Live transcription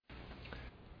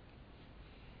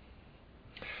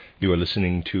You are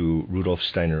listening to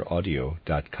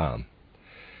RudolfSteinerAudio.com.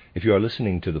 If you are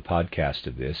listening to the podcast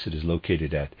of this, it is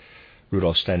located at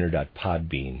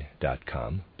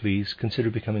RudolfSteiner.podbean.com. Please consider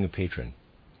becoming a patron.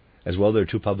 As well, there are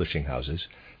two publishing houses,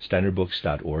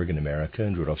 SteinerBooks.org in America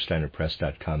and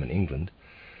RudolfSteinerPress.com in England,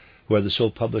 who are the sole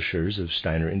publishers of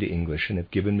Steiner into English and have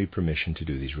given me permission to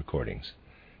do these recordings.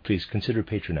 Please consider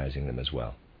patronizing them as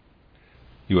well.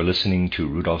 You are listening to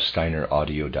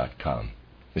RudolfSteinerAudio.com.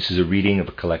 This is a reading of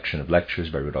a collection of lectures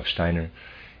by Rudolf Steiner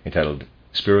entitled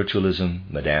Spiritualism,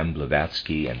 Madame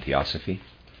Blavatsky, and Theosophy.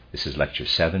 This is Lecture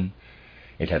 7,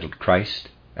 entitled Christ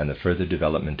and the Further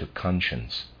Development of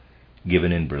Conscience,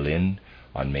 given in Berlin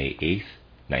on May 8,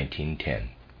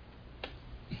 1910.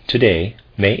 Today,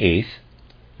 May 8th,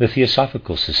 the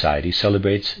Theosophical Society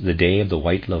celebrates the Day of the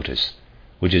White Lotus,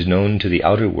 which is known to the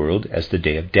outer world as the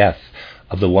Day of Death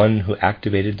of the one who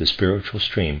activated the spiritual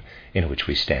stream in which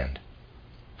we stand.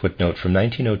 Footnote: from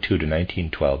 1902 to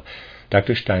 1912,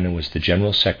 Dr. Steiner was the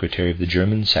General Secretary of the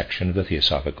German section of the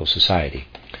Theosophical Society.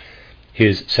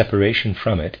 His separation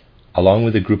from it, along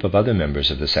with a group of other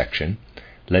members of the section,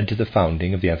 led to the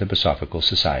founding of the Anthroposophical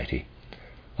Society.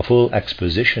 A full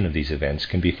exposition of these events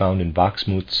can be found in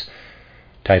Wachsmuth's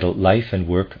title Life and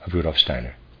Work of Rudolf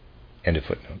Steiner. End of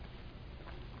footnote.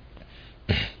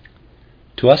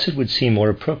 To us it would seem more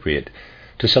appropriate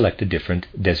to select a different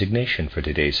designation for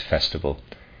today's festival,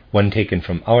 one taken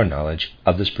from our knowledge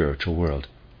of the spiritual world.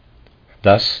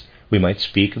 Thus, we might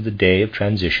speak of the day of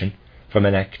transition from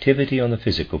an activity on the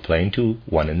physical plane to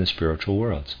one in the spiritual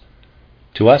worlds.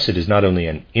 To us it is not only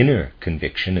an inner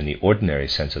conviction in the ordinary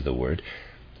sense of the word,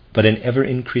 but an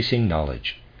ever-increasing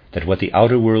knowledge that what the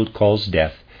outer world calls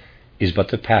death is but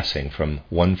the passing from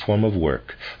one form of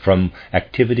work, from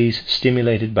activities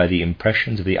stimulated by the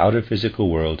impressions of the outer physical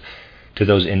world, to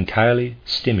those entirely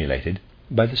stimulated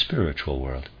by the spiritual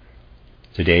world.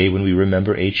 Today, when we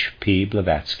remember H.P.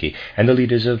 Blavatsky and the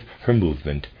leaders of her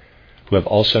movement, who have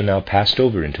also now passed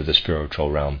over into the spiritual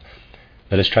realm,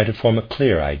 let us try to form a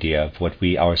clear idea of what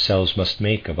we ourselves must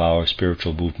make of our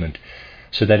spiritual movement,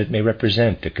 so that it may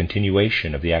represent a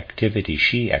continuation of the activity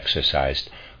she exercised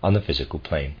on the physical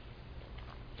plane.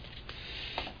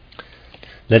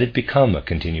 Let it become a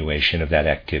continuation of that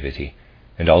activity,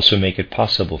 and also make it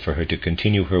possible for her to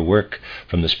continue her work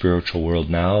from the spiritual world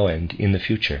now and in the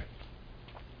future.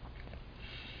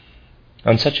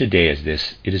 On such a day as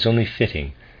this, it is only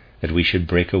fitting that we should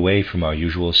break away from our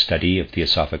usual study of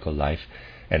theosophical life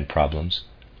and problems.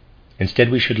 Instead,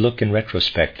 we should look in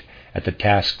retrospect at the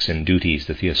tasks and duties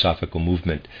the theosophical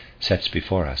movement sets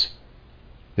before us.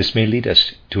 This may lead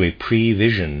us to a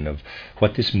pre-vision of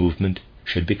what this movement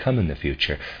should become in the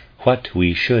future, what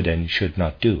we should and should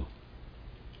not do.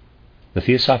 The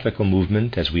theosophical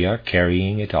movement, as we are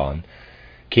carrying it on,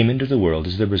 came into the world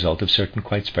as the result of certain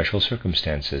quite special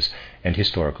circumstances and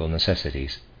historical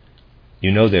necessities. You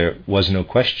know, there was no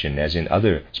question, as in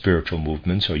other spiritual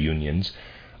movements or unions,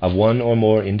 of one or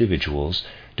more individuals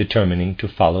determining to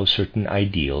follow certain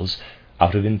ideals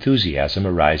out of enthusiasm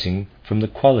arising from the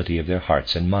quality of their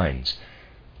hearts and minds,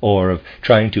 or of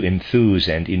trying to enthuse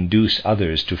and induce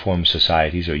others to form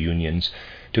societies or unions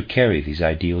to carry these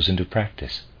ideals into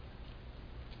practice.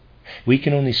 We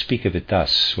can only speak of it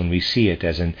thus when we see it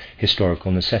as an historical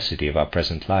necessity of our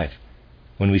present life,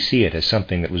 when we see it as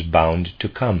something that was bound to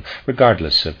come,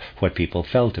 regardless of what people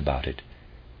felt about it,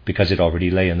 because it already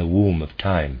lay in the womb of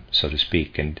time, so to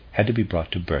speak, and had to be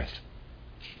brought to birth.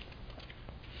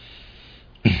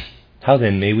 How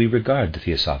then may we regard the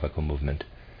theosophical movement?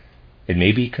 It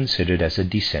may be considered as a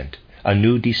descent, a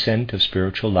new descent of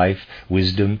spiritual life,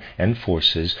 wisdom, and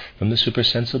forces from the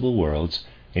supersensible worlds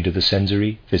into the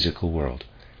sensory physical world.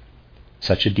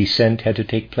 Such a descent had to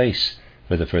take place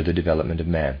for the further development of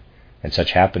man, and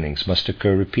such happenings must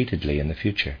occur repeatedly in the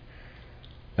future.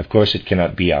 Of course, it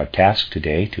cannot be our task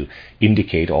today to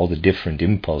indicate all the different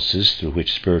impulses through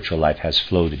which spiritual life has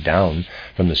flowed down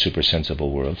from the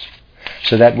supersensible worlds,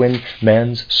 so that when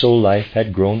man's soul life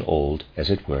had grown old, as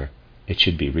it were, it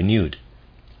should be renewed.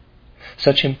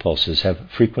 Such impulses have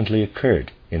frequently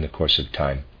occurred in the course of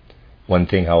time. One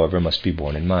thing, however, must be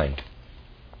borne in mind.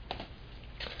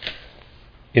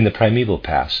 In the primeval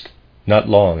past, not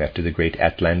long after the great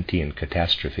Atlantean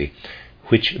catastrophe,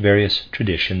 which various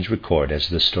traditions record as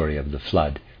the story of the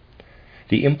flood,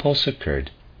 the impulse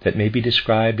occurred that may be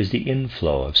described as the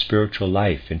inflow of spiritual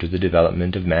life into the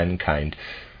development of mankind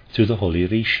through the holy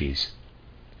rishis.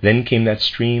 Then came that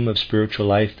stream of spiritual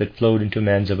life that flowed into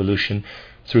man's evolution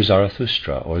through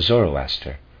Zarathustra or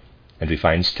Zoroaster, and we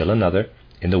find still another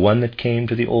in the one that came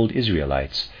to the old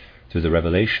Israelites through the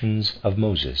revelations of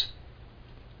Moses.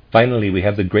 Finally, we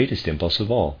have the greatest impulse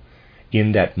of all,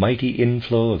 in that mighty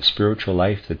inflow of spiritual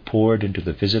life that poured into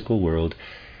the physical world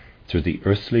through the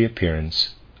earthly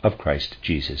appearance of Christ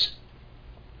Jesus.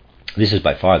 This is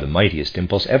by far the mightiest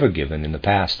impulse ever given in the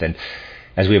past, and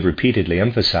as we have repeatedly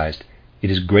emphasized, it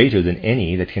is greater than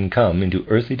any that can come into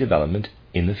earthly development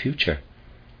in the future.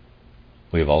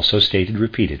 We have also stated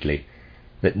repeatedly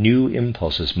that new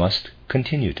impulses must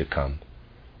continue to come.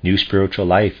 New spiritual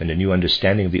life and a new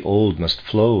understanding of the old must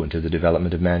flow into the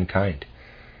development of mankind.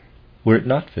 Were it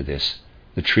not for this,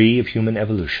 the tree of human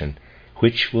evolution,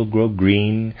 which will grow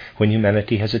green when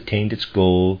humanity has attained its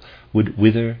goal, would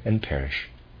wither and perish.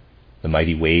 The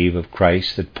mighty wave of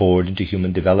Christ that poured into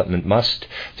human development must,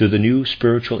 through the new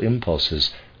spiritual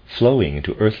impulses flowing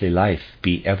into earthly life,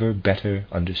 be ever better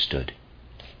understood.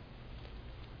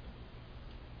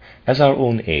 As our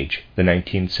own age, the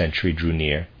 19th century, drew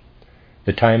near,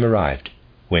 the time arrived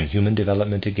when human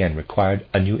development again required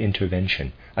a new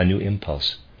intervention, a new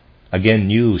impulse. Again,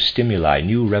 new stimuli,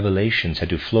 new revelations had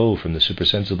to flow from the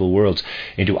supersensible worlds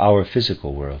into our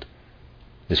physical world.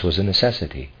 This was a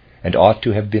necessity, and ought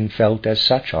to have been felt as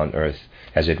such on earth,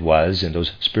 as it was in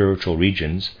those spiritual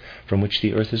regions from which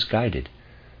the earth is guided.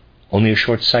 Only a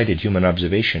short-sighted human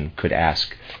observation could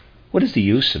ask, what is the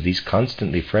use of these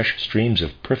constantly fresh streams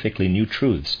of perfectly new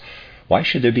truths? Why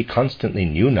should there be constantly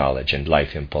new knowledge and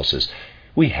life impulses?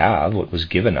 We have what was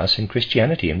given us in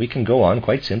Christianity, and we can go on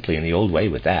quite simply in the old way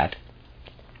with that.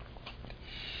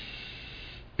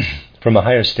 From a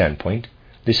higher standpoint,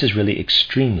 this is really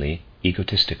extremely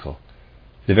egotistical.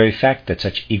 The very fact that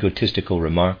such egotistical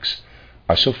remarks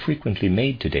are so frequently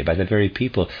made today by the very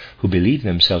people who believe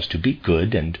themselves to be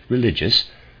good and religious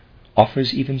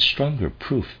offers even stronger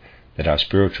proof that our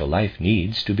spiritual life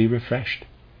needs to be refreshed.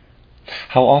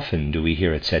 How often do we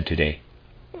hear it said today,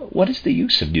 what is the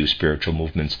use of new spiritual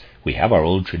movements? We have our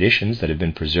old traditions that have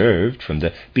been preserved from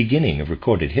the beginning of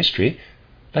recorded history.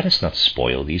 Let us not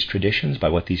spoil these traditions by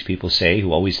what these people say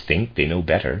who always think they know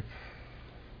better.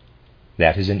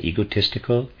 That is an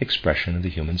egotistical expression of the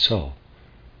human soul.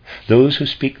 Those who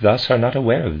speak thus are not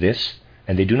aware of this,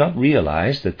 and they do not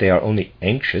realize that they are only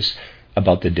anxious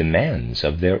about the demands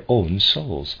of their own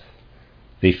souls.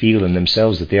 They feel in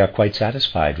themselves that they are quite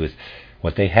satisfied with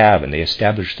what they have, and they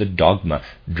establish the dogma,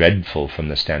 dreadful from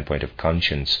the standpoint of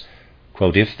conscience.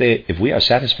 Quote, if we are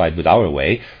satisfied with our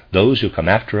way, those who come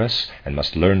after us and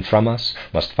must learn from us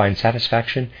must find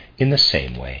satisfaction in the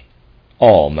same way.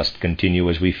 All must continue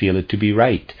as we feel it to be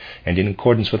right and in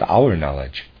accordance with our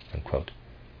knowledge. Unquote.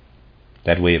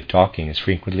 That way of talking is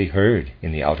frequently heard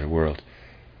in the outer world.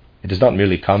 It does not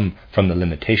merely come from the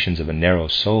limitations of a narrow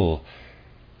soul,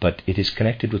 but it is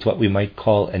connected with what we might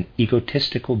call an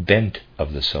egotistical bent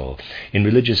of the soul. In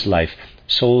religious life,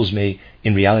 souls may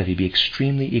in reality be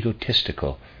extremely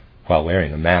egotistical while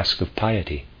wearing a mask of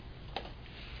piety.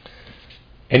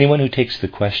 Anyone who takes the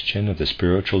question of the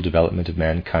spiritual development of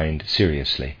mankind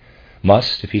seriously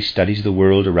must, if he studies the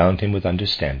world around him with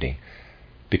understanding,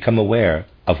 become aware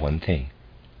of one thing.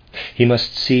 He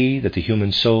must see that the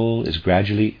human soul is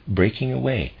gradually breaking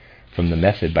away from the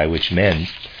method by which men,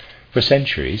 for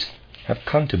centuries, have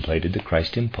contemplated the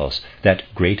Christ impulse, that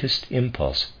greatest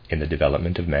impulse in the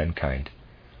development of mankind.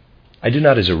 I do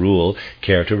not, as a rule,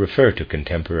 care to refer to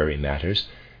contemporary matters,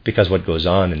 because what goes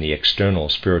on in the external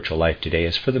spiritual life today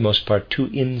is for the most part too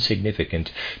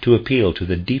insignificant to appeal to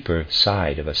the deeper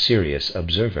side of a serious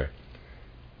observer.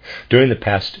 During the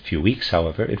past few weeks,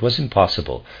 however, it was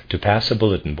impossible to pass a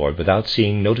bulletin board without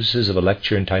seeing notices of a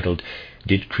lecture entitled,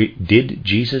 Did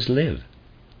Jesus Live?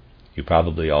 You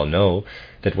probably all know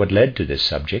that what led to this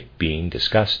subject being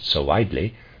discussed so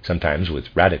widely, sometimes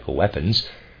with radical weapons,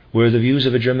 were the views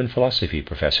of a German philosophy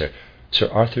professor, Sir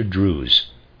Arthur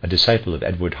Drews, a disciple of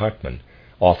Edward Hartmann,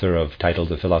 author of titled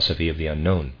The Philosophy of the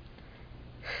Unknown.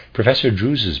 Professor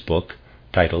Drews's book,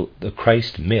 titled The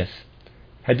Christ Myth,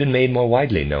 had been made more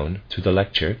widely known through the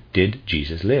lecture Did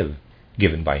Jesus Live?,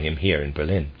 given by him here in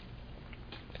Berlin.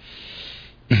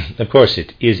 Of course,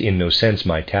 it is in no sense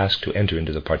my task to enter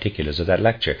into the particulars of that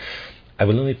lecture. I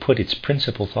will only put its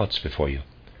principal thoughts before you.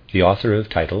 The author of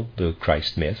title The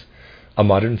Christ Myth, a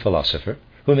modern philosopher,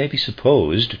 who may be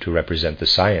supposed to represent the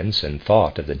science and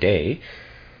thought of the day,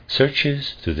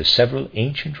 searches through the several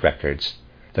ancient records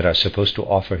that are supposed to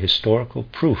offer historical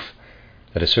proof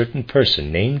that a certain person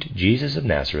named Jesus of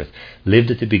Nazareth lived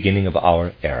at the beginning of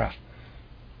our era.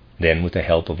 Then, with the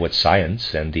help of what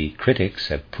science and the critics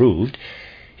have proved,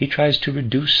 he tries to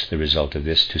reduce the result of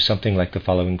this to something like the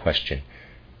following question.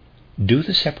 Do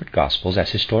the separate Gospels as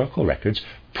historical records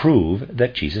prove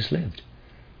that Jesus lived?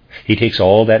 He takes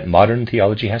all that modern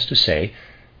theology has to say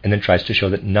and then tries to show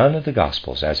that none of the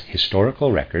Gospels as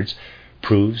historical records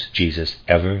proves Jesus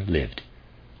ever lived.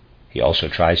 He also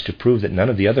tries to prove that none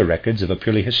of the other records of a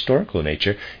purely historical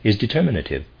nature is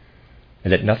determinative,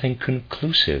 and that nothing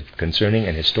conclusive concerning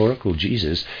an historical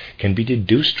Jesus can be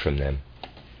deduced from them.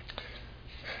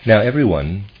 Now,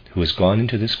 everyone who has gone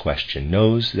into this question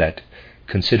knows that,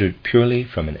 considered purely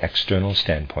from an external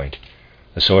standpoint,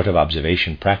 the sort of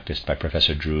observation practiced by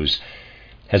Professor Drews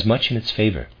has much in its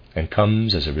favor and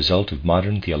comes as a result of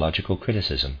modern theological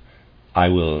criticism. I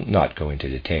will not go into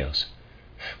details.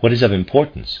 What is of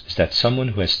importance is that someone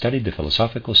who has studied the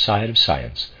philosophical side of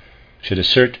science should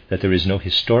assert that there is no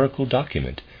historical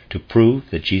document to prove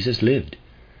that Jesus lived,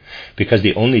 because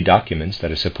the only documents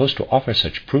that are supposed to offer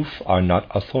such proof are not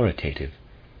authoritative.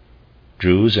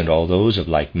 Drews and all those of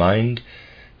like mind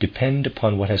depend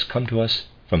upon what has come to us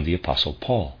from the Apostle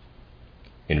Paul.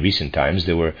 In recent times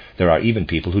there are even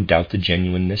people who doubt the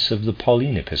genuineness of the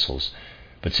Pauline epistles,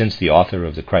 but since the author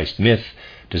of the Christ myth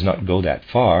does not go that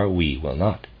far, we will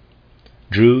not.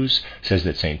 Drews says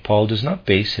that St. Paul does not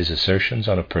base his assertions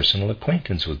on a personal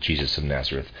acquaintance with Jesus of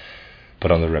Nazareth,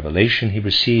 but on the revelation he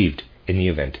received in the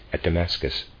event at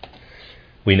Damascus.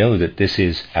 We know that this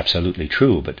is absolutely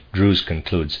true, but Drews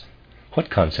concludes, what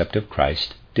concept of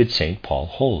Christ did St. Paul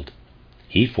hold?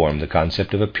 He formed the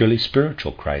concept of a purely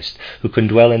spiritual Christ, who can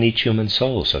dwell in each human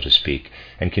soul, so to speak,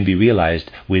 and can be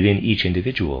realized within each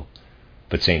individual.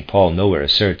 But St. Paul nowhere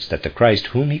asserts that the Christ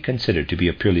whom he considered to be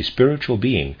a purely spiritual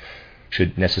being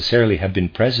should necessarily have been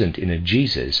present in a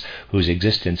Jesus whose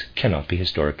existence cannot be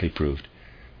historically proved.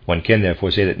 One can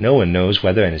therefore say that no one knows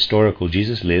whether an historical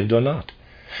Jesus lived or not,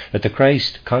 that the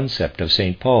Christ concept of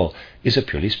St. Paul is a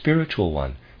purely spiritual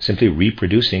one, simply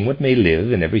reproducing what may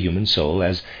live in every human soul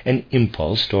as an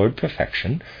impulse toward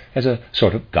perfection, as a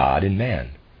sort of God in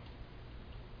man.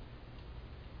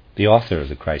 The author of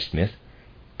the Christ myth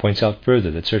points out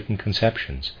further that certain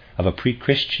conceptions of a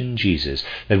pre-Christian Jesus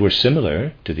that were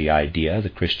similar to the idea the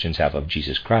Christians have of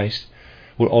Jesus Christ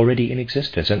were already in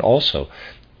existence, and also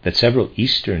that several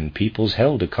Eastern peoples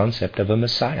held a concept of a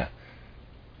Messiah.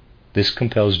 This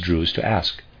compels Drews to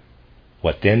ask,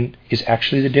 what then is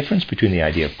actually the difference between the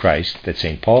idea of Christ that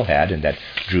St. Paul had and that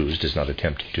Drews does not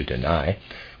attempt to deny?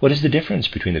 What is the difference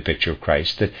between the picture of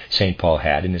Christ that St. Paul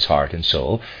had in his heart and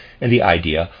soul and the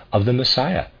idea of the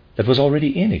Messiah that was already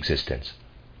in existence?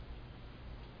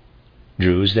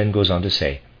 Drews then goes on to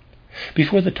say,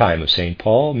 before the time of St.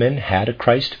 Paul, men had a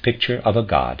Christ picture of a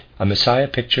God, a Messiah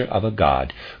picture of a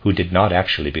God, who did not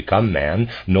actually become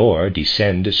man, nor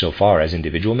descend so far as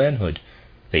individual manhood.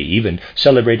 They even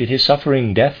celebrated his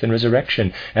suffering, death, and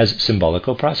resurrection as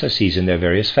symbolical processes in their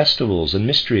various festivals and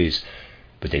mysteries,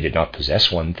 but they did not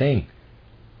possess one thing.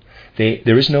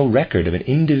 There is no record of an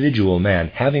individual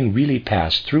man having really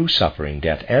passed through suffering,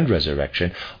 death, and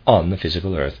resurrection on the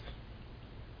physical earth.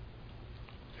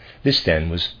 This then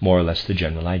was more or less the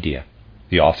general idea.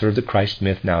 The author of the Christ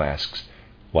myth now asks,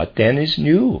 what then is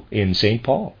new in St.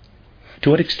 Paul?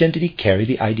 To what extent did he carry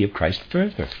the idea of Christ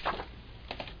further?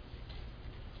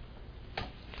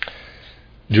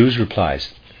 Drews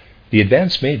replies, the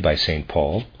advance made by St.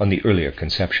 Paul on the earlier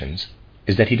conceptions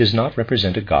is that he does not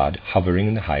represent a God hovering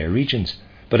in the higher regions,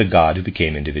 but a God who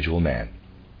became individual man.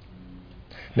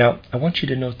 Now, I want you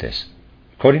to note this.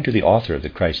 According to the author of the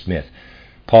Christ myth,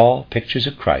 Paul pictures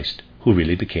a Christ who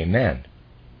really became man.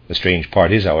 The strange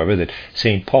part is, however, that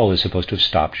St. Paul is supposed to have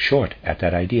stopped short at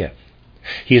that idea.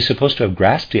 He is supposed to have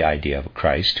grasped the idea of a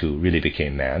Christ who really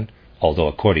became man, although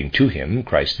according to him,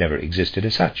 Christ never existed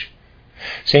as such.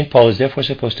 St. Paul is therefore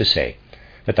supposed to say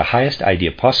that the highest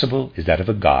idea possible is that of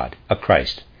a God, a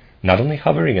Christ, not only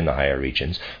hovering in the higher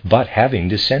regions, but having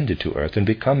descended to earth and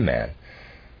become man.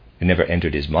 It never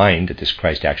entered his mind that this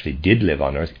Christ actually did live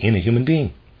on earth in a human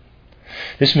being.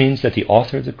 This means that the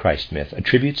author of the Christ myth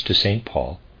attributes to St.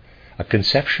 Paul a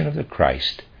conception of the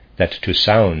Christ that to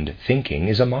sound thinking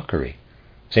is a mockery.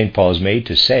 St. Paul is made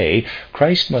to say,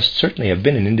 Christ must certainly have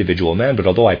been an individual man, but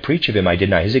although I preach of him, I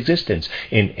deny his existence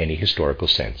in any historical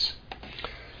sense.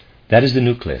 That is the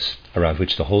nucleus around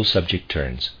which the whole subject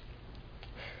turns.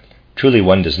 Truly,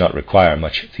 one does not require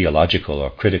much theological or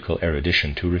critical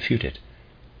erudition to refute it.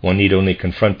 One need only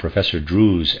confront Professor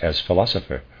Drews as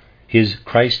philosopher. His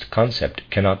Christ concept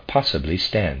cannot possibly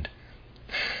stand.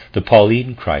 The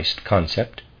Pauline Christ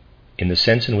concept, in the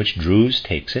sense in which Drews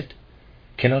takes it,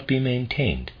 cannot be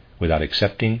maintained without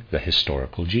accepting the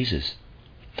historical Jesus.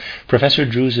 Professor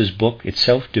Drews's book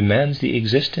itself demands the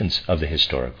existence of the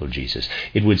historical Jesus.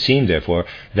 It would seem, therefore,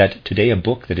 that today a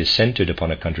book that is centered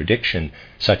upon a contradiction,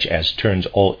 such as turns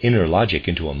all inner logic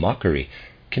into a mockery,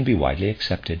 can be widely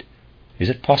accepted. Is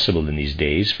it possible in these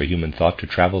days for human thought to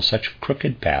travel such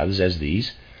crooked paths as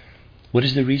these? What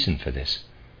is the reason for this?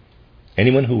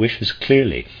 Anyone who wishes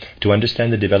clearly to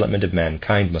understand the development of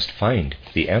mankind must find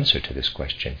the answer to this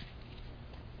question.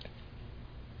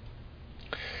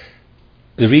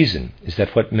 The reason is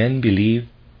that what men believe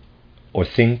or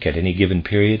think at any given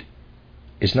period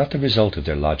is not the result of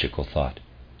their logical thought,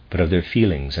 but of their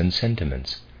feelings and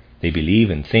sentiments. They believe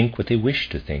and think what they wish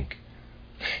to think.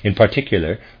 In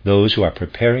particular, those who are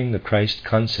preparing the Christ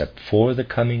concept for the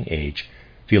coming age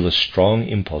feel a strong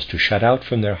impulse to shut out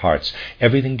from their hearts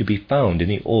everything to be found in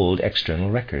the old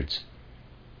external records.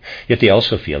 Yet they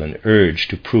also feel an urge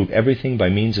to prove everything by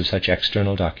means of such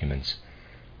external documents.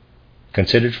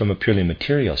 Considered from a purely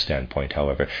material standpoint,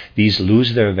 however, these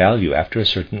lose their value after a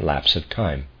certain lapse of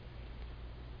time.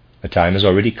 A time has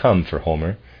already come for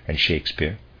Homer and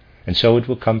Shakespeare, and so it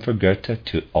will come for Goethe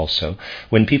too also,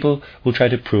 when people will try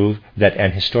to prove that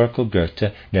an historical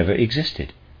Goethe never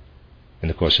existed. In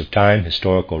the course of time,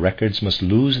 historical records must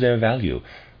lose their value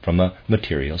from a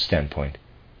material standpoint.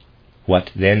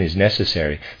 What then is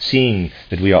necessary, seeing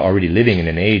that we are already living in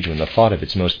an age when the thought of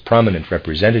its most prominent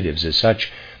representatives is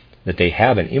such that they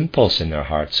have an impulse in their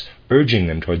hearts urging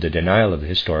them toward the denial of the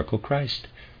historical Christ?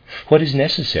 What is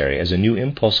necessary as a new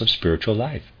impulse of spiritual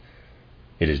life?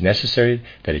 It is necessary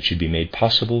that it should be made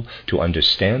possible to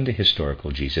understand the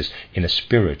historical Jesus in a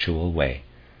spiritual way.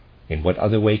 In what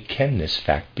other way can this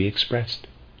fact be expressed?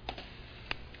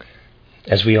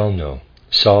 As we all know,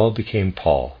 Saul became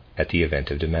Paul at the event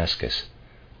of Damascus.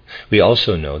 We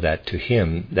also know that to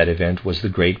him that event was the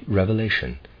great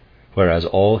revelation, whereas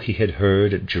all he had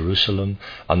heard at Jerusalem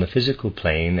on the physical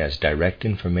plane as direct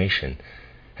information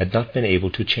had not been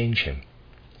able to change him.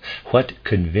 What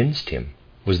convinced him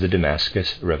was the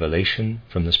Damascus revelation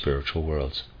from the spiritual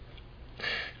worlds.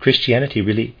 Christianity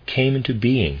really came into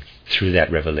being through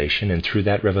that revelation, and through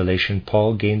that revelation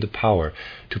Paul gained the power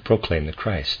to proclaim the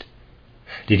Christ.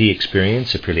 Did he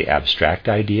experience a purely abstract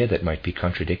idea that might be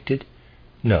contradicted?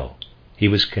 No. He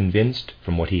was convinced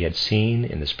from what he had seen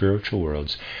in the spiritual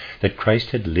worlds that Christ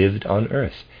had lived on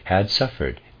earth, had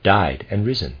suffered, died, and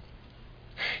risen.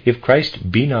 If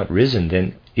Christ be not risen,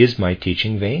 then is my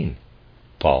teaching vain,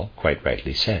 Paul quite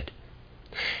rightly said.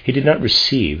 He did not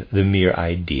receive the mere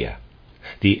idea,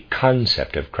 the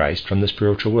concept of Christ from the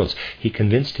spiritual worlds. He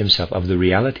convinced himself of the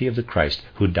reality of the Christ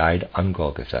who died on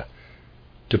Golgotha.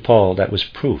 To Paul, that was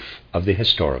proof of the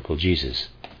historical Jesus.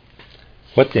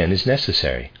 What then is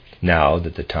necessary, now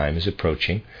that the time is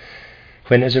approaching,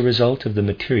 when as a result of the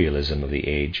materialism of the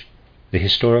age, the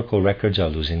historical records are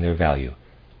losing their value?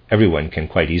 Everyone can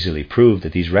quite easily prove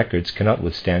that these records cannot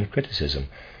withstand criticism,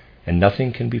 and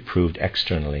nothing can be proved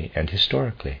externally and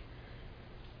historically.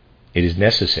 It is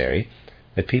necessary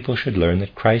that people should learn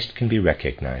that Christ can be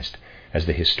recognized as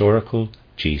the historical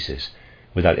Jesus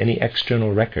without any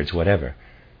external records whatever,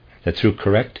 that through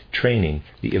correct training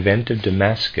the event of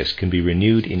Damascus can be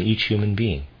renewed in each human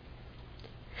being.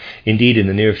 Indeed, in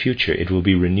the near future it will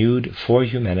be renewed for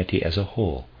humanity as a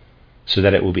whole, so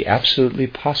that it will be absolutely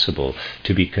possible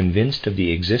to be convinced of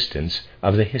the existence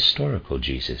of the historical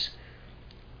Jesus.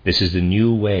 This is the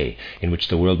new way in which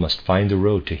the world must find the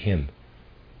road to him.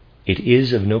 It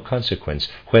is of no consequence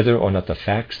whether or not the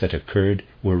facts that occurred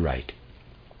were right.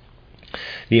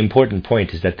 The important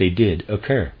point is that they did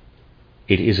occur.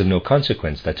 It is of no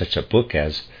consequence that such a book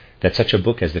as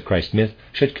the Christ myth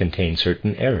should contain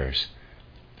certain errors.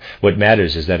 What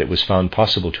matters is that it was found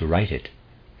possible to write it.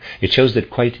 It shows that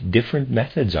quite different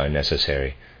methods are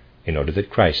necessary in order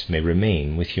that Christ may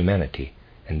remain with humanity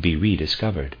and be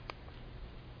rediscovered.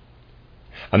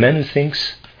 A man who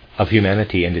thinks of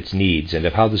humanity and its needs and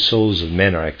of how the souls of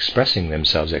men are expressing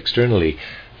themselves externally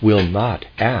will not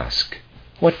ask,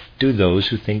 "What do those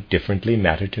who think differently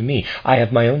matter to me? I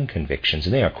have my own convictions,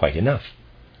 and they are quite enough."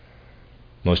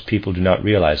 Most people do not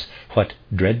realize what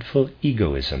dreadful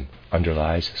egoism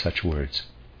underlies such words.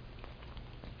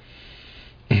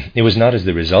 It was not as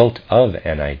the result of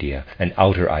an idea, an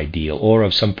outer ideal, or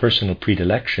of some personal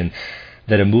predilection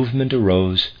that a movement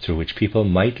arose through which people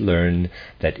might learn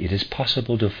that it is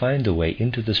possible to find the way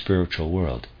into the spiritual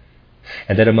world,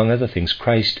 and that among other things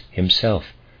Christ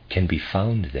himself can be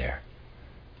found there.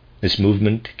 This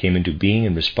movement came into being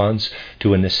in response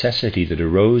to a necessity that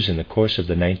arose in the course of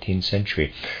the 19th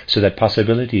century, so that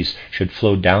possibilities should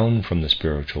flow down from the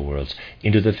spiritual worlds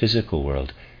into the physical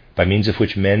world, by means of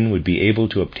which men would be able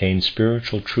to obtain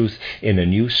spiritual truth in a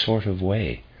new sort of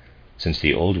way, since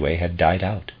the old way had died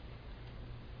out.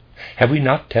 Have we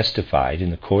not testified in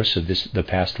the course of the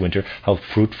past winter how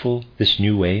fruitful this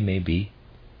new way may be?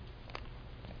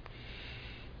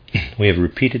 We have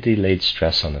repeatedly laid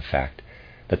stress on the fact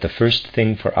that the first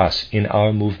thing for us in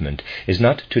our movement is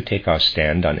not to take our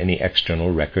stand on any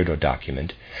external record or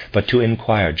document, but to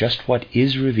inquire just what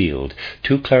is revealed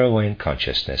to clairvoyant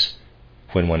consciousness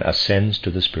when one ascends to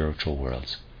the spiritual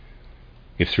worlds.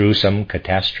 If through some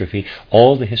catastrophe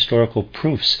all the historical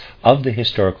proofs of the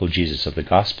historical Jesus of the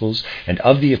Gospels and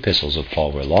of the epistles of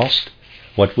Paul were lost,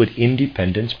 what would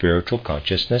independent spiritual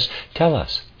consciousness tell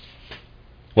us?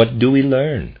 What do we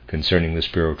learn concerning the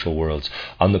spiritual worlds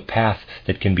on the path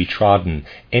that can be trodden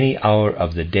any hour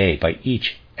of the day by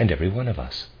each and every one of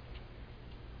us?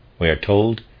 We are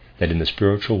told that in the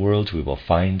spiritual worlds we will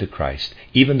find the Christ,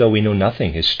 even though we know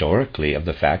nothing historically of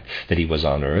the fact that he was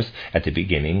on earth at the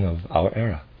beginning of our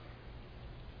era.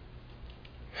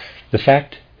 The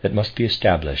fact that must be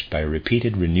established by a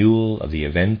repeated renewal of the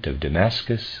event of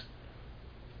Damascus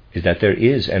is that there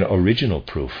is an original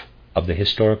proof of the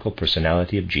historical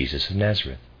personality of Jesus of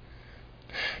Nazareth.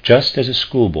 Just as a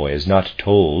schoolboy is not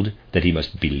told that he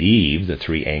must believe the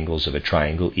 3 angles of a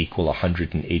triangle equal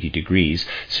 180 degrees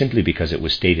simply because it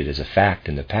was stated as a fact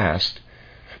in the past,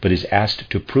 but is asked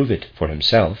to prove it for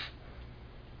himself,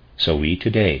 so we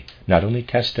today not only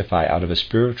testify out of a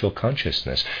spiritual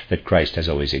consciousness that Christ has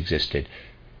always existed,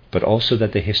 but also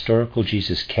that the historical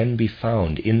Jesus can be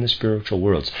found in the spiritual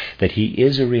worlds, that he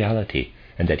is a reality,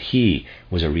 and that he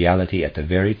was a reality at the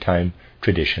very time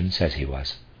tradition says he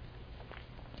was.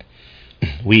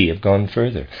 We have gone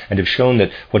further and have shown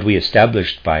that what we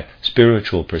established by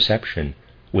spiritual perception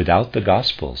without the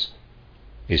Gospels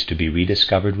is to be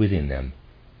rediscovered within them.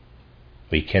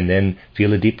 We can then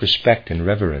feel a deep respect and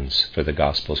reverence for the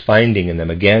Gospels, finding in them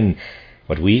again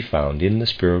what we found in the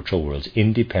spiritual worlds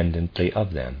independently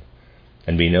of them.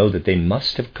 And we know that they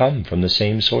must have come from the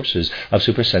same sources of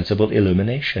supersensible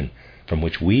illumination from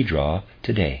which we draw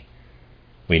today.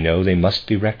 We know they must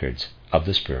be records of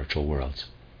the spiritual worlds.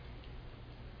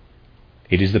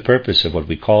 It is the purpose of what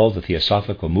we call the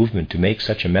Theosophical movement to make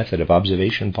such a method of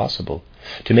observation possible,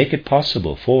 to make it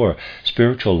possible for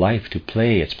spiritual life to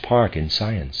play its part in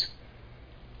science.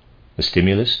 The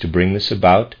stimulus to bring this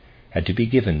about had to be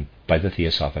given by the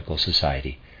Theosophical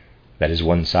Society. That is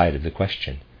one side of the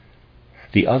question.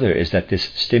 The other is that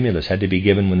this stimulus had to be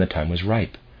given when the time was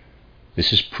ripe.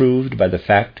 This is proved by the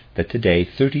fact that today,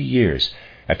 30 years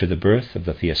after the birth of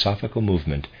the Theosophical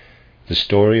movement, the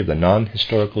story of the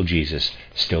non-historical Jesus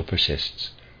still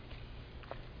persists.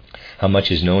 How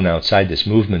much is known outside this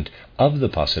movement of the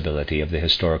possibility of the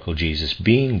historical Jesus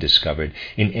being discovered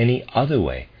in any other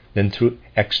way than through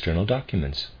external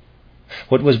documents?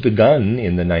 What was begun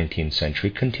in the 19th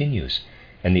century continues,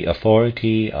 and the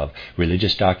authority of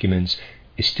religious documents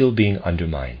is still being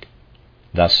undermined.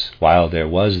 Thus, while there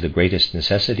was the greatest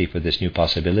necessity for this new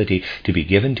possibility to be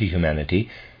given to humanity,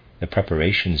 the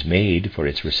preparations made for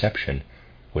its reception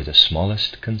were the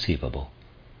smallest conceivable.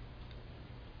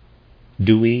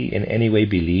 Do we in any way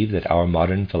believe that our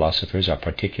modern philosophers are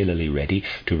particularly ready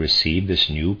to receive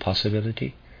this new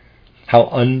possibility? How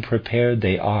unprepared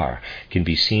they are can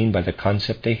be seen by the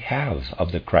concept they have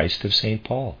of the Christ of St.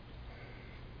 Paul.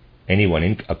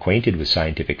 Anyone acquainted with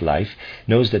scientific life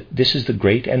knows that this is the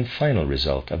great and final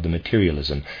result of the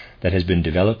materialism that has been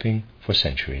developing for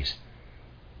centuries.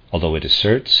 Although it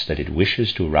asserts that it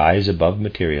wishes to rise above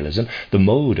materialism, the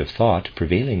mode of thought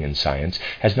prevailing in science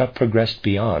has not progressed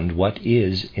beyond what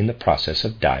is in the process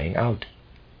of dying out.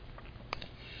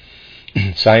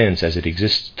 Science as it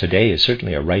exists today is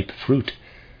certainly a ripe fruit,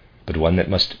 but one that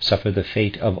must suffer the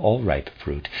fate of all ripe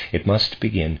fruit. It must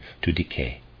begin to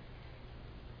decay.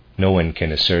 No one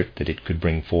can assert that it could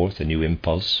bring forth a new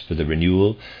impulse for the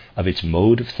renewal of its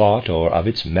mode of thought or of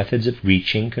its methods of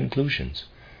reaching conclusions.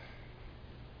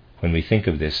 When we think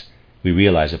of this, we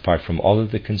realize, apart from all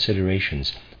of the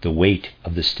considerations, the weight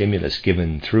of the stimulus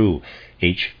given through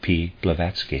H.P.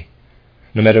 Blavatsky.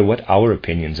 No matter what our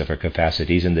opinions of her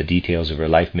capacities and the details of her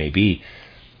life may be,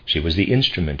 she was the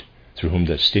instrument through whom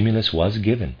the stimulus was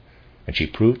given, and she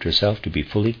proved herself to be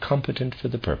fully competent for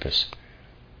the purpose.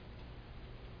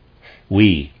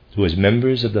 We, who as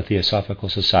members of the Theosophical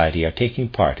Society are taking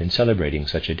part in celebrating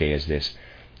such a day as this,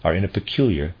 are in a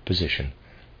peculiar position.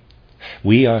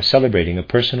 We are celebrating a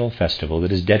personal festival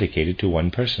that is dedicated to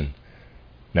one person.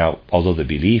 Now, although the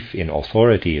belief in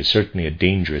authority is certainly a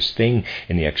dangerous thing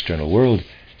in the external world,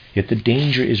 yet the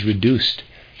danger is reduced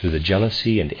through the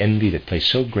jealousy and envy that play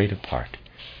so great a part.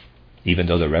 Even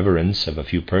though the reverence of a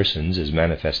few persons is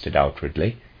manifested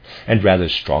outwardly, and rather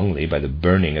strongly by the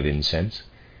burning of incense,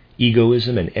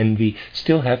 egoism and envy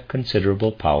still have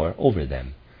considerable power over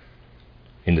them.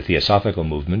 In the Theosophical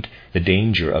movement, the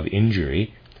danger of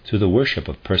injury through the worship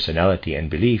of personality and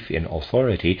belief in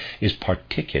authority is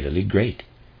particularly great.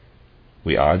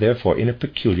 We are, therefore, in a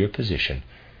peculiar position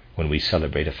when we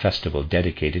celebrate a festival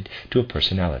dedicated to a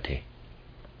personality.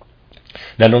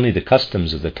 Not only the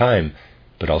customs of the time,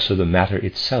 but also the matter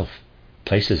itself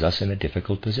places us in a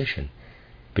difficult position,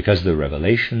 because the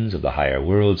revelations of the higher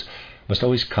worlds must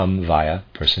always come via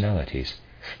personalities.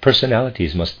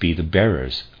 Personalities must be the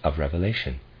bearers of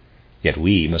revelation. Yet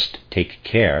we must take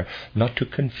care not to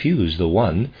confuse the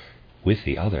one with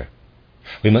the other.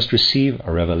 We must receive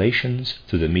our revelations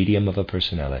through the medium of a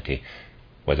personality.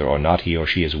 Whether or not he or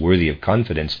she is worthy of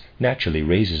confidence naturally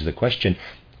raises the question,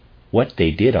 what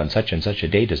they did on such and such a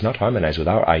day does not harmonize with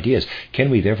our ideas. Can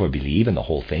we therefore believe in the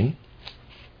whole thing?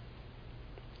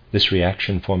 This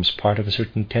reaction forms part of a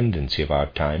certain tendency of our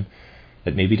time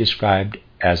that may be described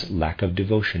as lack of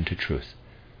devotion to truth.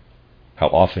 How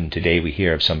often today we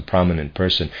hear of some prominent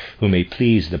person who may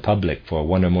please the public for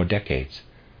 1 or more decades.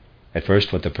 At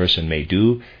first, what the person may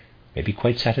do may be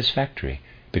quite satisfactory,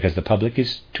 because the public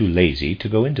is too lazy to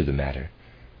go into the matter.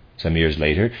 Some years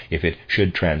later, if it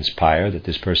should transpire that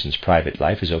this person's private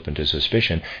life is open to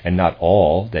suspicion, and not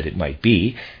all that it might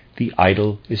be, the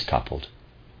idol is toppled.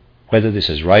 Whether this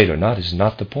is right or not is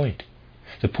not the point.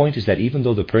 The point is that even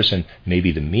though the person may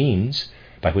be the means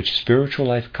by which spiritual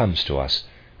life comes to us,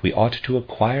 we ought to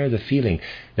acquire the feeling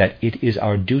that it is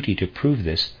our duty to prove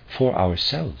this for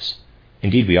ourselves.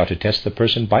 Indeed, we ought to test the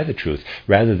person by the truth,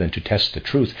 rather than to test the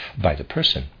truth by the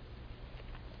person.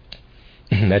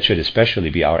 That should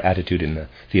especially be our attitude in the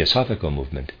Theosophical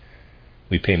movement.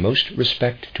 We pay most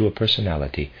respect to a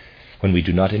personality when we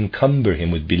do not encumber him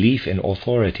with belief in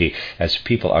authority, as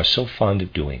people are so fond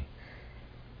of doing,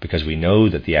 because we know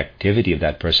that the activity of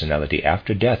that personality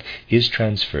after death is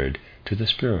transferred to the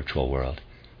spiritual world.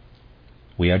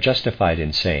 We are justified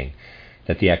in saying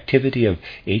that the activity of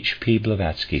H.P.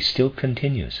 Blavatsky still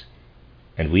continues,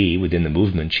 and we, within the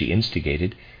movement she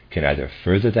instigated, can either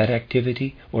further that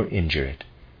activity or injure it.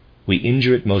 We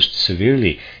injure it most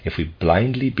severely if we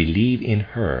blindly believe in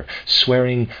her,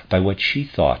 swearing by what she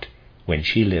thought when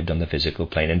she lived on the physical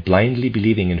plane, and blindly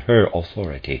believing in her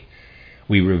authority.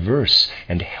 We reverse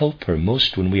and help her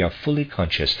most when we are fully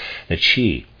conscious that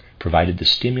she provided the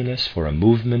stimulus for a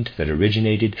movement that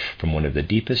originated from one of the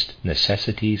deepest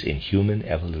necessities in human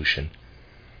evolution.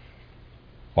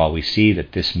 While we see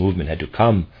that this movement had to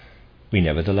come, we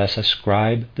nevertheless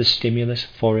ascribe the stimulus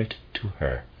for it to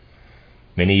her.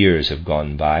 Many years have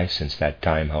gone by since that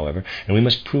time, however, and we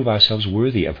must prove ourselves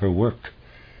worthy of her work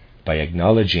by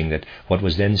acknowledging that what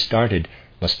was then started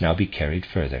must now be carried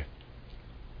further.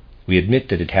 We admit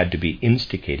that it had to be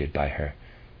instigated by her,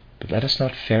 but let us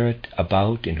not ferret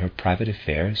about in her private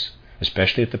affairs,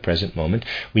 especially at the present moment.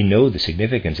 We know the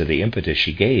significance of the impetus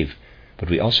she gave,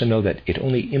 but we also know that it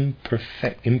only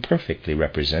imperfectly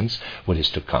represents what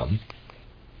is to come.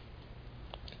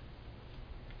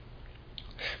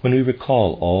 When we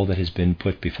recall all that has been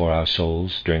put before our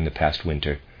souls during the past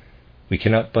winter, we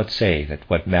cannot but say that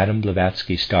what Madame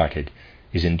Blavatsky started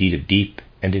is indeed of deep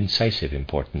and incisive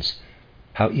importance.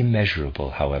 How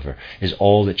immeasurable, however, is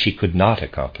all that she could not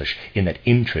accomplish in that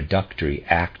introductory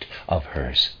act of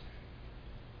hers.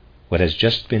 What has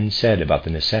just been said about the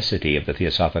necessity of the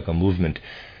Theosophical movement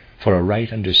for a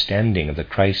right understanding of the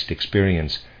Christ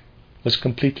experience was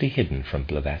completely hidden from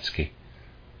Blavatsky.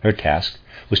 Her task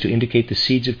was to indicate the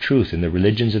seeds of truth in the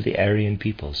religions of the Aryan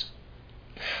peoples.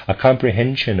 A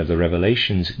comprehension of the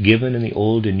revelations given in the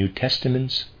Old and New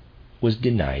Testaments was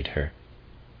denied her.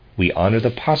 We honor the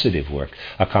positive work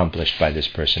accomplished by this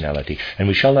personality, and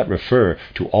we shall not refer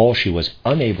to all she was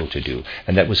unable to do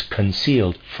and that was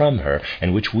concealed from her,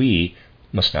 and which we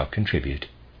must now contribute.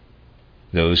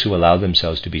 Those who allow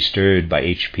themselves to be stirred by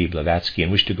H.P. Blavatsky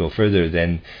and wish to go further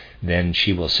than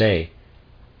she will say.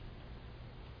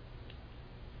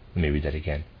 Let me read that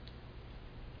again.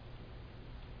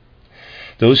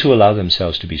 Those who allow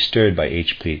themselves to be stirred by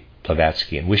H.P.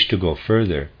 Blavatsky and wish to go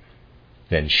further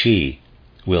than she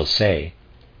will say,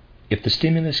 if the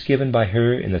stimulus given by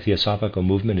her in the Theosophical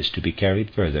movement is to be carried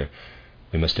further,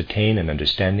 we must attain an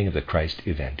understanding of the Christ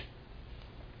event.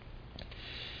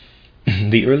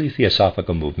 The early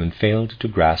Theosophical movement failed to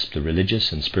grasp the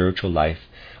religious and spiritual life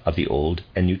of the Old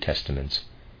and New Testaments,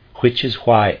 which is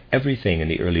why everything in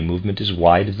the early movement is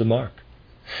wide of the mark.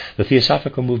 The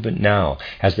Theosophical movement now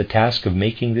has the task of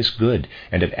making this good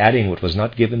and of adding what was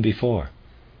not given before.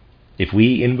 If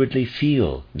we inwardly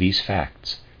feel these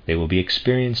facts, they will be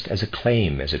experienced as a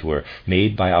claim, as it were,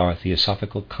 made by our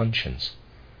Theosophical conscience.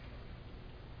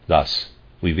 Thus,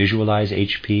 we visualize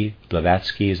H.P.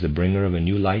 Blavatsky as the bringer of a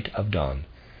new light of dawn.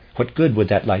 What good would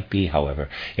that light be, however,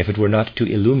 if it were not to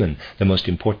illumine the most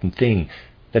important thing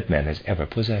that man has ever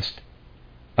possessed?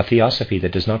 A theosophy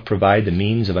that does not provide the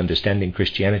means of understanding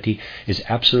Christianity is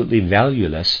absolutely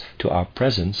valueless to our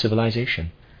present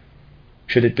civilization.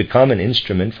 Should it become an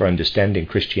instrument for understanding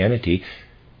Christianity,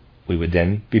 we would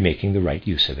then be making the right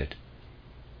use of it.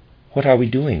 What are we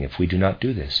doing if we do not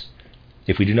do this?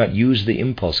 If we do not use the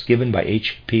impulse given by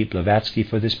H.P. Blavatsky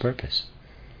for this purpose?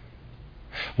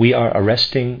 We are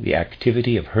arresting the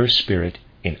activity of her spirit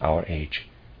in our age.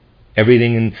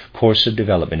 Everything in course of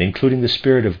development, including the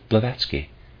spirit of Blavatsky.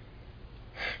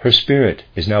 Her spirit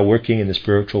is now working in the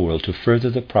spiritual world to further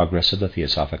the progress of the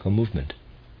Theosophical movement.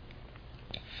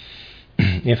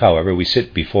 If, however, we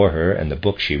sit before her and the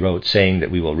book she wrote, saying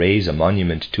that we will raise a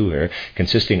monument to her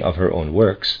consisting of her own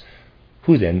works,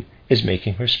 who then is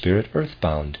making her spirit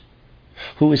earthbound?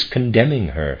 Who is condemning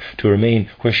her to remain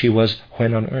where she was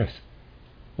when on earth?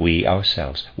 We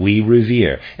ourselves. We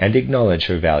revere and acknowledge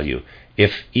her value,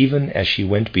 if even as she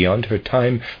went beyond her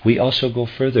time, we also go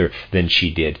further than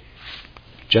she did,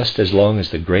 just as long as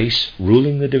the grace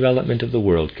ruling the development of the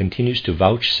world continues to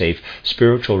vouchsafe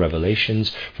spiritual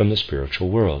revelations from the spiritual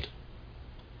world.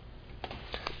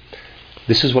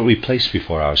 This is what we place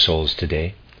before our souls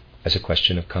today as a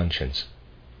question of conscience.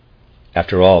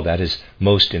 After all, that is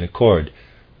most in accord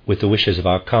with the wishes of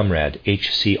our comrade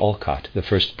H.C. Olcott, the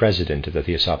first president of the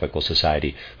Theosophical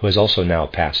Society, who has also now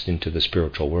passed into the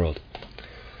spiritual world.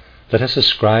 Let us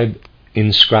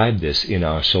inscribe this in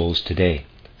our souls today,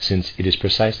 since it is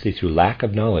precisely through lack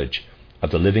of knowledge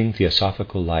of the living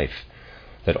theosophical life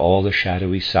that all the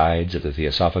shadowy sides of the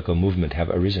theosophical movement have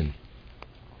arisen.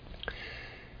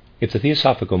 If the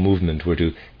theosophical movement were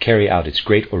to carry out its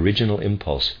great original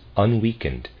impulse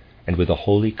unweakened and with a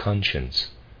holy conscience,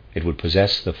 it would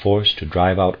possess the force to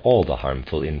drive out all the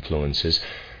harmful influences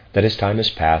that as time has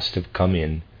passed have come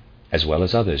in, as well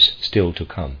as others still to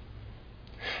come.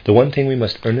 The one thing we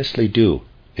must earnestly do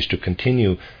is to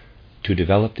continue to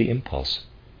develop the impulse.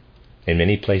 In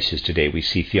many places today we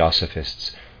see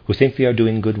theosophists who think they are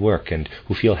doing good work and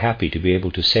who feel happy to be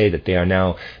able to say that they are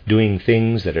now doing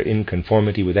things that are in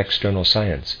conformity with external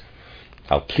science.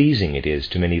 How pleasing it is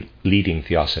to many leading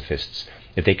theosophists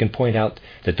if they can point out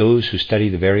that those who study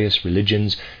the various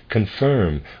religions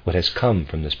confirm what has come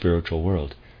from the spiritual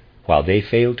world, while they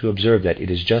fail to observe that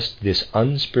it is just this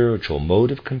unspiritual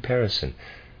mode of comparison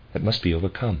that must be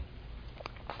overcome.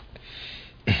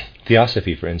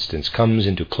 Theosophy, for instance, comes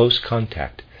into close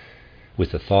contact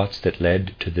with the thoughts that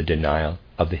led to the denial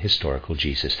of the historical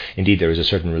Jesus. Indeed, there is a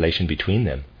certain relation between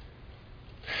them.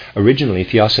 Originally,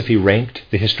 Theosophy ranked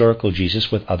the historical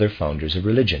Jesus with other founders of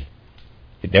religion.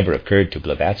 It never occurred to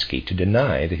Blavatsky to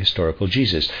deny the historical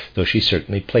Jesus, though she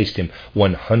certainly placed him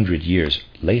 100 years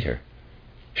later.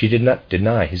 She did not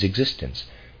deny his existence,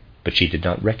 but she did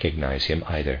not recognize him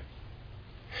either.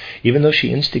 Even though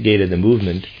she instigated the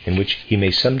movement in which he may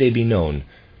someday be known,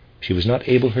 she was not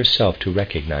able herself to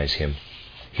recognize him.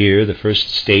 Here the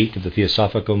first state of the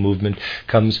Theosophical movement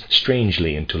comes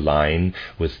strangely into line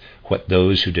with what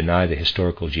those who deny the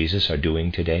historical Jesus are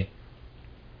doing today.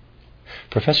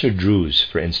 Professor Drews,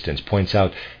 for instance, points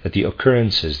out that the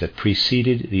occurrences that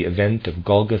preceded the event of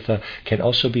Golgotha can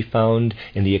also be found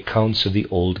in the accounts of the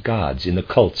old gods, in the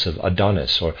cults of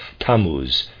Adonis or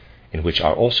Tammuz, in which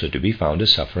are also to be found a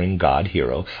suffering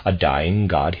god-hero, a dying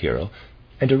god-hero,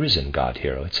 and a risen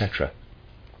god-hero, etc.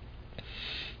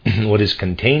 What is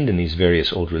contained in these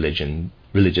various old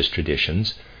religious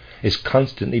traditions is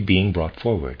constantly being brought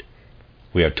forward.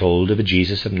 We are told of a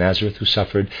Jesus of Nazareth who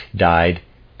suffered, died,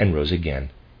 and rose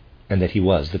again, and that he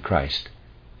was the Christ.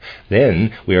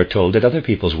 Then we are told that other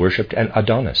peoples worshipped an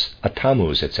Adonis, a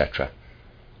Tammuz, etc.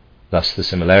 Thus the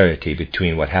similarity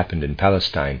between what happened in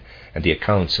Palestine and the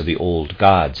accounts of the old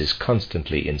gods is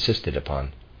constantly insisted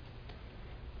upon.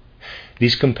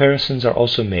 These comparisons are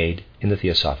also made in the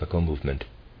Theosophical movement.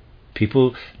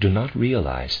 People do not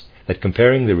realize that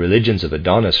comparing the religions of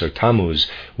Adonis or Tammuz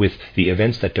with the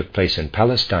events that took place in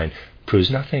Palestine proves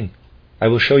nothing. I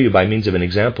will show you by means of an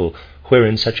example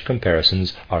wherein such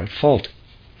comparisons are at fault.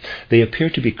 They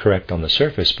appear to be correct on the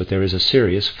surface, but there is a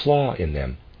serious flaw in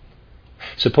them.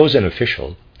 Suppose an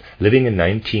official living in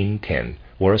 1910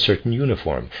 wore a certain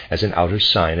uniform as an outer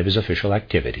sign of his official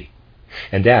activity,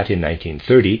 and that in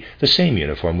 1930 the same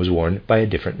uniform was worn by a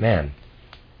different man.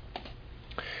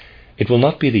 It will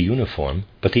not be the uniform,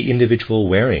 but the individual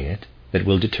wearing it that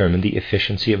will determine the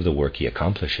efficiency of the work he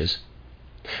accomplishes.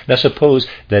 Now suppose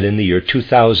that in the year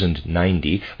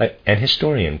 2090 an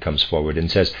historian comes forward and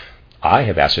says, I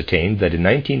have ascertained that in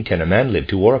 1910 a man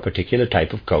lived who wore a particular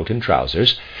type of coat and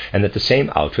trousers, and that the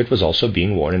same outfit was also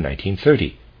being worn in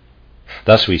 1930.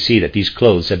 Thus we see that these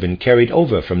clothes have been carried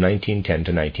over from 1910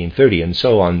 to 1930, and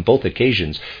so on both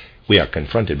occasions we are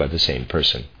confronted by the same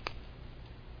person.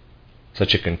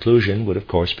 Such a conclusion would of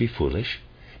course be foolish,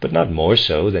 but not more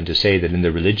so than to say that in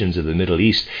the religions of the Middle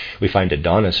East we find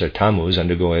Adonis or Tammuz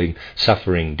undergoing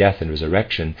suffering, death, and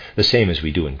resurrection, the same as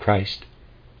we do in Christ.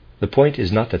 The point is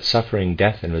not that suffering,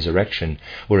 death, and resurrection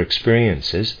were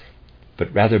experiences,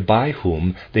 but rather by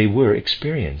whom they were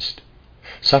experienced.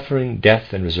 Suffering,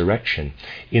 death, and resurrection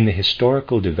in the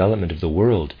historical development of the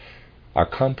world are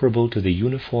comparable to the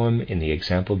uniform in the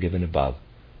example given above.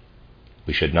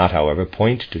 We should not, however,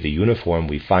 point to the uniform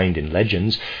we find in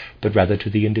legends, but rather to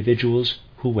the individuals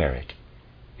who wear it.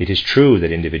 It is true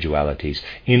that individualities,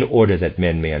 in order that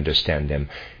men may understand them,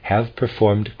 have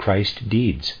performed Christ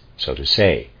deeds, so to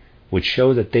say, which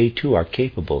show that they too are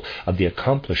capable of the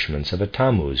accomplishments of a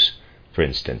Tammuz, for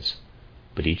instance,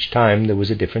 but each time there was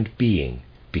a different being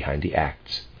behind the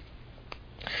acts.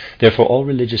 Therefore, all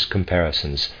religious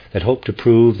comparisons that hope to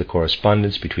prove the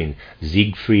correspondence between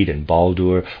Siegfried and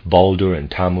Baldur, Baldur and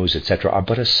Tammuz, etc., are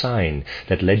but a sign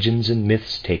that legends and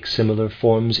myths take similar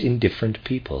forms in different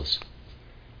peoples.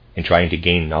 In trying to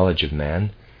gain knowledge of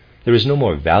man, there is no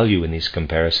more value in these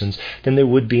comparisons than there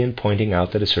would be in pointing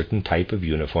out that a certain type of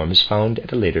uniform is found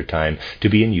at a later time to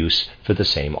be in use for the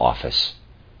same office.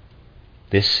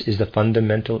 This is the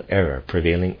fundamental error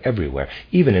prevailing everywhere,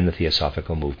 even in the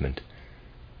Theosophical movement.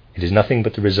 It is nothing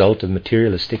but the result of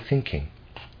materialistic thinking.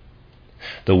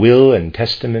 The will and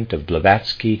testament of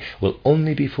Blavatsky will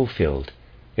only be fulfilled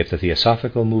if the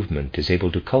Theosophical movement is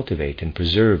able to cultivate and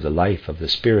preserve the life of the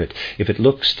Spirit, if it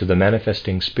looks to the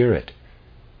manifesting Spirit,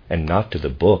 and not to the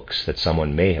books that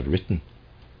someone may have written.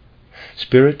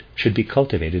 Spirit should be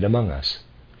cultivated among us.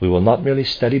 We will not merely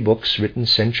study books written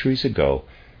centuries ago,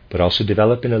 but also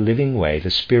develop in a living way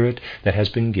the Spirit that has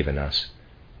been given us.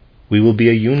 We will be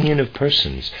a union of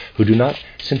persons who do not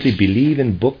simply believe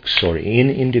in books or in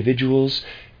individuals,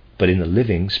 but in the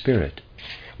living Spirit.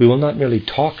 We will not merely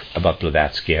talk about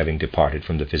Blavatsky having departed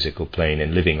from the physical plane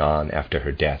and living on after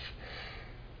her death,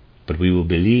 but we will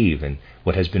believe in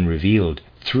what has been revealed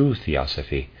through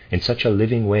Theosophy in such a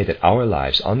living way that our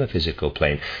lives on the physical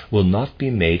plane will not be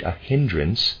made a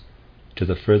hindrance to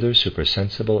the further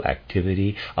supersensible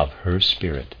activity of her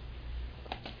Spirit.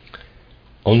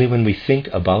 Only when we think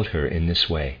about her in this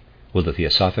way will the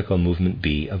Theosophical movement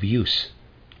be of use.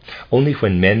 Only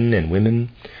when men and women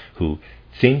who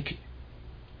think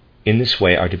in this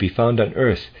way are to be found on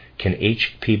earth can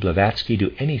H.P. Blavatsky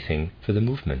do anything for the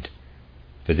movement.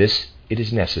 For this it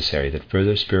is necessary that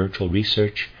further spiritual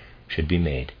research should be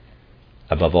made.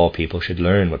 Above all, people should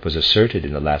learn what was asserted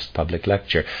in the last public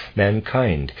lecture.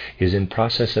 Mankind is in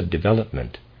process of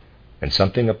development, and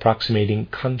something approximating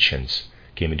conscience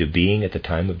came into being at the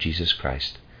time of Jesus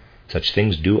Christ. Such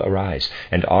things do arise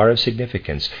and are of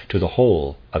significance to the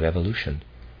whole of evolution.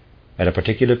 At a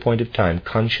particular point of time,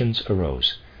 conscience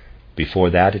arose. Before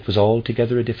that, it was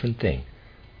altogether a different thing.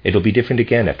 It will be different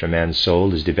again after man's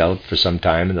soul is developed for some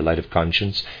time in the light of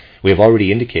conscience. We have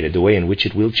already indicated the way in which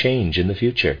it will change in the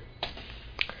future.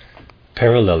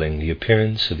 Paralleling the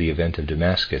appearance of the event of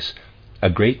Damascus, a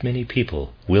great many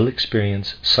people will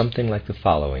experience something like the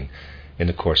following in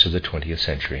the course of the 20th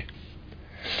century.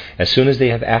 As soon as they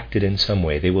have acted in some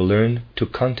way, they will learn to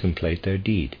contemplate their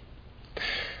deed.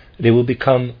 They will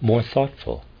become more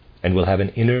thoughtful and will have an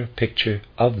inner picture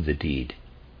of the deed.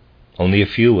 Only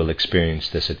a few will experience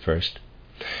this at first,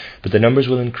 but the numbers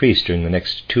will increase during the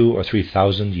next 2,000 or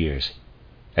 3,000 years.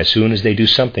 As soon as they do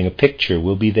something, a picture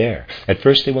will be there. At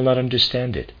first they will not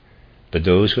understand it, but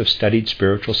those who have studied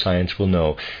spiritual science will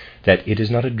know that it is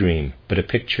not a dream, but a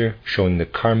picture showing the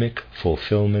karmic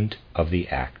fulfillment of the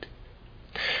act.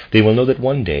 They will know that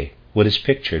one day what is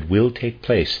pictured will take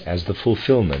place as the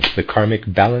fulfillment, the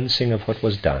karmic balancing of what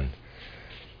was done.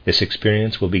 This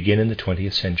experience will begin in the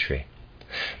 20th century.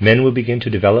 Men will begin to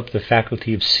develop the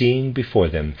faculty of seeing before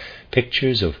them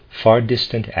pictures of far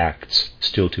distant acts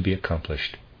still to be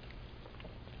accomplished.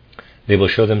 They will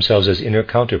show themselves as inner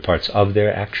counterparts of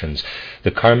their actions,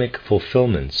 the karmic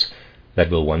fulfillments that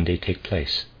will one day take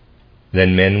place.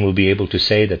 Then men will be able to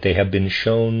say that they have been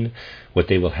shown what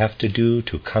they will have to do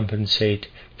to compensate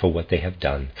for what they have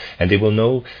done, and they will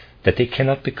know that they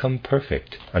cannot become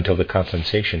perfect until the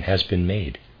compensation has been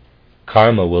made.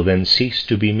 Karma will then cease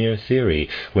to be mere theory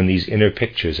when these inner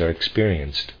pictures are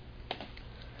experienced.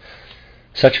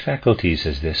 Such faculties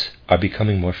as this are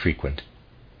becoming more frequent.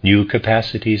 New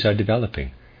capacities are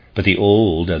developing, but the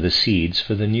old are the seeds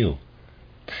for the new.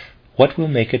 What will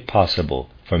make it possible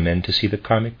for men to see the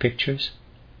karmic pictures?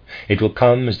 It will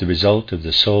come as the result of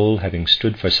the soul having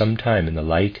stood for some time in the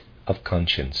light of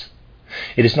conscience.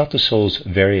 It is not the soul's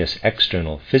various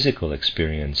external physical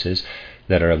experiences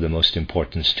that are of the most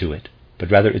importance to it, but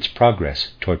rather its progress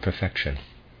toward perfection.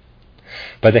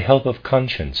 By the help of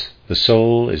conscience, the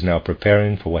soul is now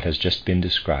preparing for what has just been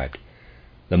described.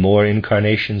 The more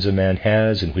incarnations a man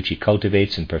has in which he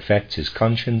cultivates and perfects his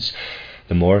conscience,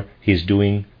 the more he is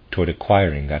doing toward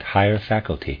acquiring that higher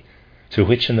faculty through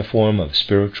which, in the form of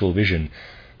spiritual vision,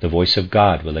 the voice of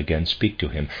God will again speak to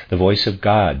him, the voice of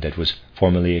God that was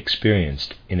formerly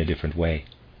experienced in a different way.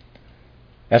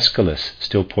 Aeschylus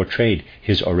still portrayed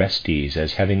his Orestes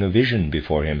as having a vision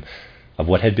before him of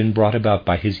what had been brought about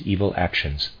by his evil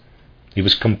actions. He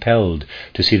was compelled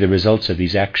to see the results of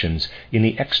these actions in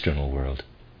the external world.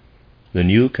 The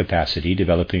new capacity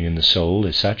developing in the soul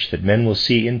is such that men will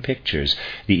see in pictures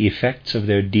the effects of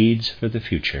their deeds for the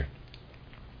future.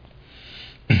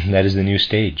 That is the new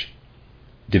stage.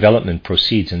 Development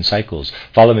proceeds in cycles,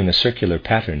 following a circular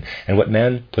pattern, and what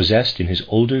man possessed in his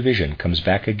older vision comes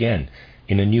back again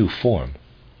in a new form.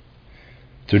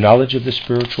 Through knowledge of the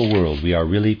spiritual world, we are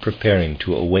really preparing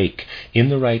to awake in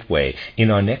the right way in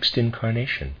our next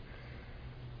incarnation.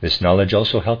 This knowledge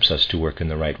also helps us to work in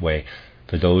the right way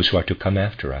for those who are to come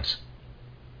after us.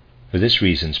 For this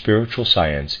reason, spiritual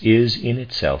science is in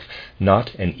itself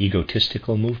not an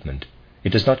egotistical movement. It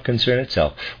does not concern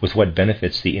itself with what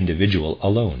benefits the individual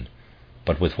alone,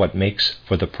 but with what makes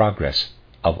for the progress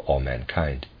of all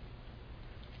mankind.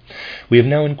 We have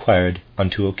now inquired on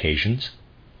 2 occasions,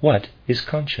 what is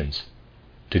conscience?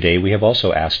 Today we have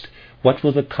also asked, what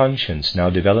will the conscience now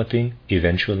developing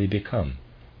eventually become?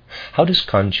 How does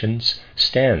conscience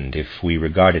stand if we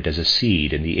regard it as a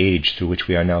seed in the age through which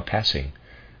we are now passing?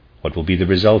 What will be the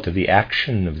result of the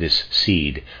action of this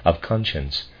seed of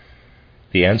conscience?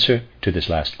 The answer to this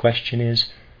last question is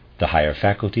the higher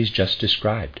faculties just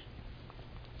described.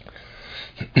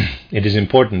 It is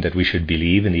important that we should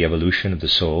believe in the evolution of the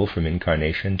soul from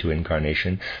incarnation to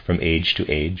incarnation, from age to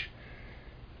age.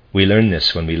 We learn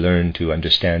this when we learn to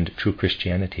understand true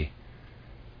Christianity.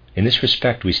 In this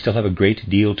respect, we still have a great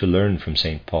deal to learn from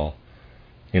St. Paul.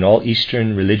 In all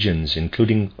Eastern religions,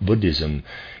 including Buddhism,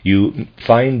 you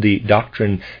find the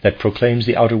doctrine that proclaims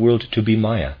the outer world to be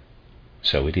Maya.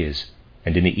 So it is,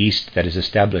 and in the East that is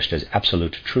established as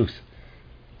absolute truth.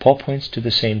 Paul points to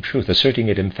the same truth, asserting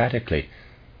it emphatically.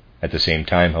 At the same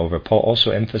time, however, Paul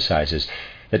also emphasizes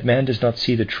that man does not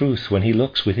see the truth when he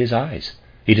looks with his eyes.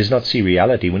 He does not see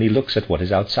reality when he looks at what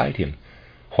is outside him.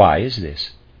 Why is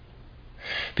this?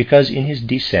 Because in his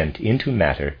descent into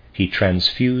matter, he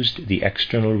transfused the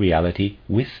external reality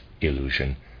with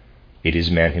illusion. It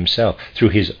is man himself, through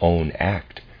his own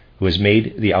act, who has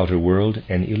made the outer world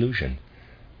an illusion.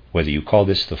 Whether you call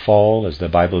this the fall, as the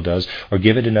Bible does, or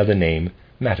give it another name,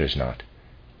 matters not.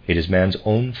 It is man's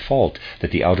own fault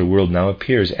that the outer world now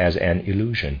appears as an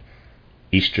illusion.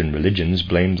 Eastern religions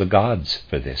blame the gods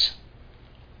for this.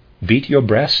 Beat your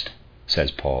breast,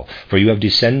 says Paul, for you have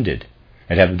descended,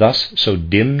 and have thus so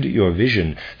dimmed your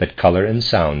vision that color and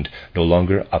sound no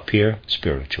longer appear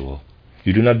spiritual.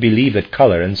 You do not believe that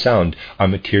color and sound are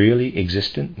materially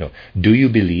existent? No. Do you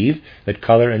believe that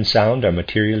color and sound are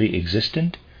materially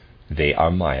existent? They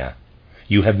are Maya.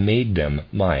 You have made them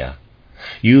Maya.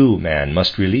 You, man,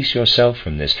 must release yourself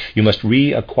from this. You must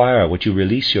reacquire what you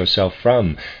release yourself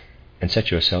from and set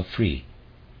yourself free.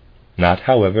 Not,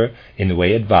 however, in the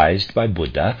way advised by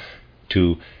Buddha,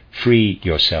 to free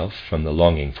yourself from the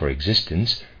longing for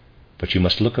existence, but you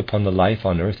must look upon the life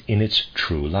on earth in its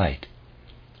true light.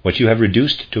 What you have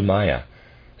reduced to Maya,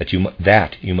 that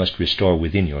you must restore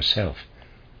within yourself.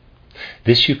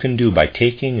 This you can do by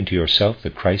taking into yourself the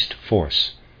Christ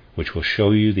force, which will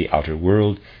show you the outer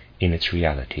world in its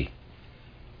reality.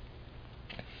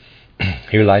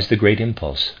 Here lies the great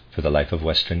impulse for the life of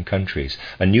Western countries,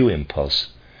 a new impulse,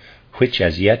 which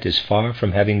as yet is far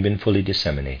from having been fully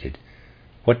disseminated.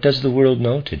 What does the world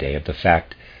know today of the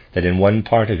fact that in one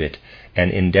part of it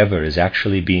an endeavor is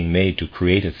actually being made to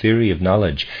create a theory of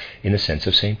knowledge in the sense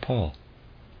of St. Paul?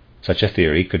 Such a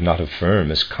theory could not affirm,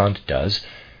 as Kant does,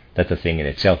 that the thing in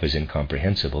itself is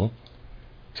incomprehensible.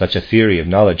 Such a theory of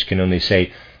knowledge can only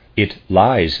say, it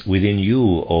lies within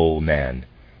you, O man.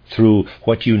 Through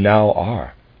what you now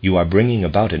are, you are bringing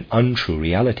about an untrue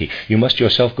reality. You must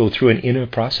yourself go through an inner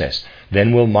process.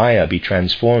 Then will Maya be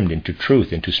transformed into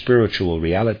truth, into spiritual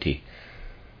reality.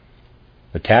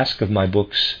 The task of my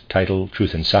books, titled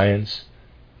Truth and Science,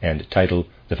 and titled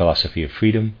The Philosophy of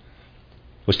Freedom,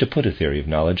 was to put a theory of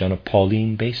knowledge on a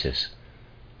Pauline basis.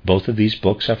 Both of these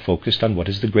books are focused on what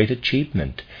is the great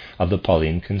achievement of the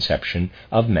Pauline conception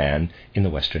of man in the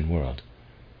Western world.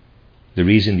 The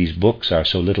reason these books are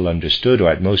so little understood, or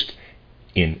at most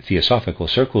in theosophical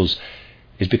circles,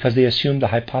 is because they assume the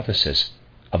hypothesis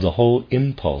of the whole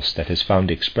impulse that has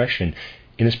found expression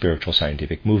in the spiritual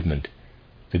scientific movement,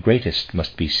 the greatest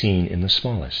must be seen in the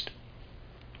smallest.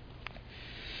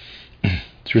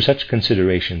 Through such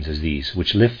considerations as these,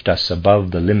 which lift us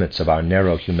above the limits of our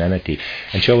narrow humanity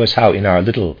and show us how in our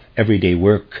little everyday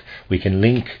work we can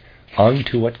link on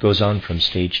to what goes on from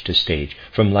stage to stage,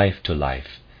 from life to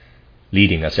life,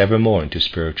 leading us evermore into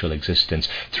spiritual existence,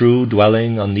 through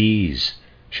dwelling on these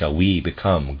shall we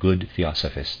become good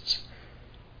theosophists.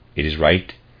 It is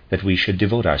right that we should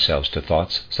devote ourselves to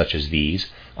thoughts such as these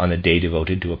on a day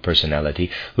devoted to a personality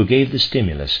who gave the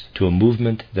stimulus to a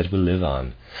movement that will live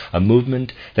on, a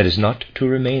movement that is not to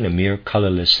remain a mere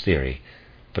colourless theory,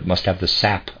 but must have the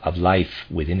sap of life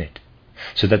within it,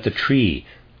 so that the tree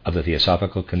of the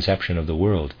theosophical conception of the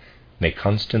world may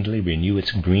constantly renew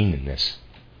its greenness.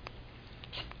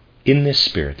 In this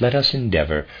spirit, let us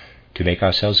endeavour to make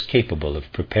ourselves capable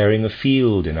of preparing a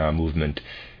field in our movement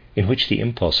in which the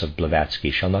impulse of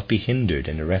Blavatsky shall not be hindered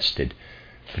and arrested,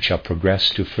 but shall progress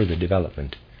to further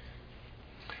development.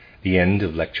 The end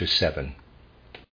of Lecture 7.